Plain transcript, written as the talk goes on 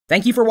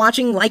Thank you for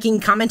watching,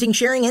 liking, commenting,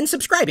 sharing, and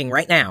subscribing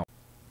right now.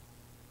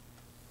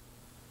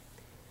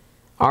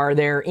 Are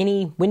there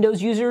any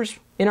Windows users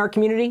in our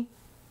community?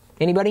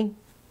 Anybody?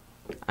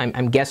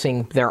 I'm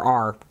guessing there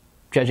are,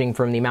 judging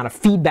from the amount of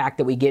feedback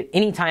that we get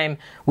anytime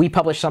we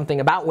publish something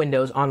about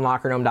Windows on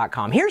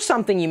LockerGnome.com. Here's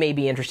something you may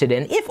be interested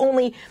in, if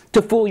only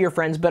to fool your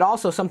friends, but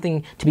also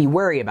something to be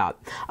wary about.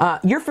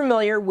 You're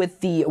familiar with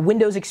the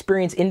Windows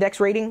Experience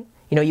Index rating?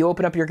 You know, you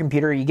open up your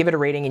computer, you give it a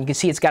rating, and you can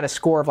see it's got a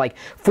score of like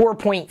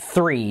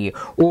 4.3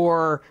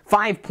 or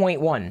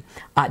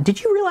 5.1.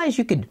 Did you realize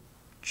you could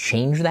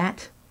change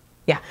that?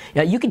 Yeah,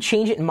 you can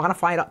change it and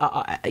modify it,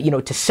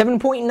 to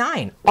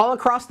 7.9 all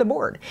across the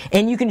board.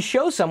 And you can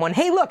show someone,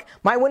 hey, look,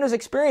 my Windows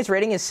Experience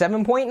rating is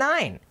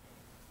 7.9.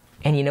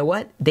 And you know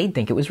what? They'd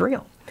think it was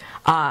real.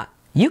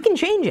 You can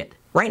change it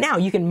right now.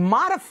 You can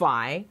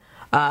modify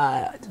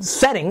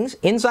settings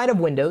inside of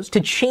Windows to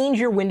change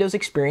your Windows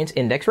Experience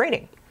Index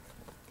rating.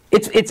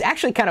 It's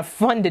actually kind of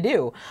fun to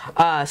do.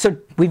 So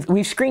we've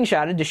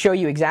screenshotted to show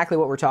you exactly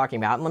what we're talking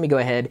about. And let me go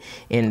ahead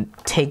and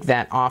take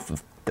that off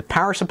of the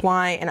power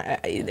supply, and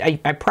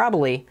I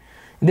probably,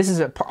 this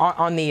is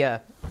on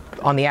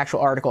the actual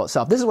article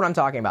itself. This is what I'm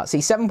talking about. See,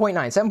 7.9,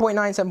 7.9,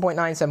 7.9,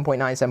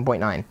 7.9,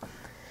 7.9.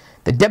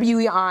 The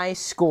WEI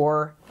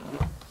score,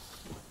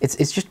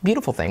 it's just a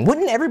beautiful thing.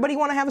 Wouldn't everybody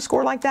want to have a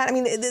score like that? I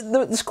mean,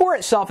 the score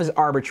itself is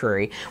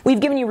arbitrary.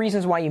 We've given you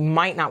reasons why you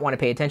might not want to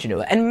pay attention to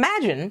it. And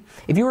imagine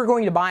if you were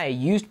going to buy a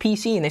used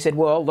PC and they said,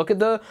 well, look at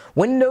the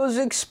Windows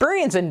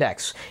Experience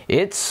Index.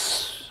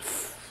 It's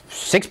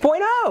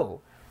 6.0.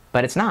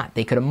 But it's not.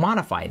 They could have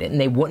modified it,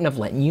 and they wouldn't have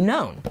letting you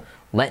know.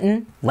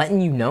 Letting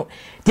you know.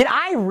 Did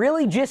I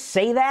really just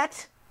say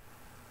that?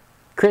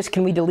 Chris,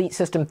 can we delete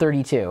System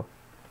 32?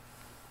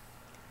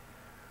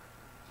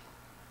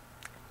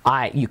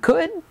 You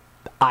could.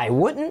 I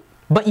wouldn't.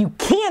 But you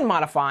can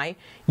modify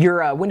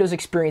your Windows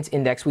Experience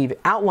Index. We've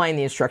outlined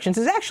the instructions.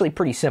 It's actually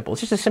pretty simple.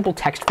 It's just a simple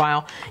text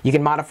file you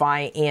can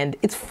modify, and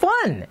it's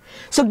fun.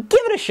 So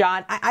give it a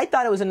shot. I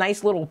thought it was a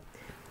nice little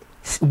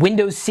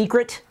Windows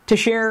secret to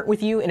share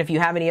with you, and if you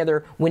have any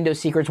other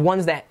Windows secrets,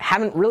 ones that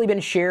haven't really been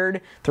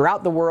shared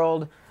throughout the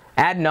world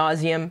ad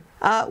nauseum,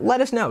 let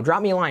us know.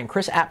 Drop me a line,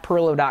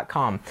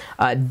 chris@perillo.com.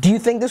 Do you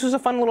think this was a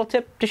fun little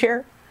tip to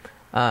share?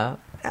 I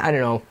don't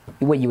know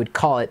what you would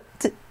call it.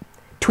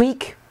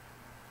 Tweak?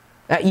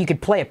 You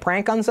could play a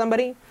prank on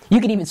somebody.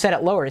 You could even set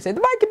it lower and say,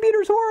 my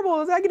computer's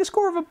horrible, I get a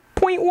score of a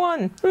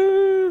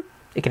 0.1.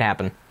 It could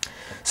happen.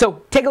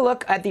 So take a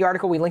look at the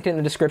article. We linked it in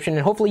the description,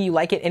 and hopefully you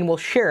like it and will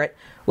share it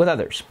with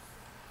others.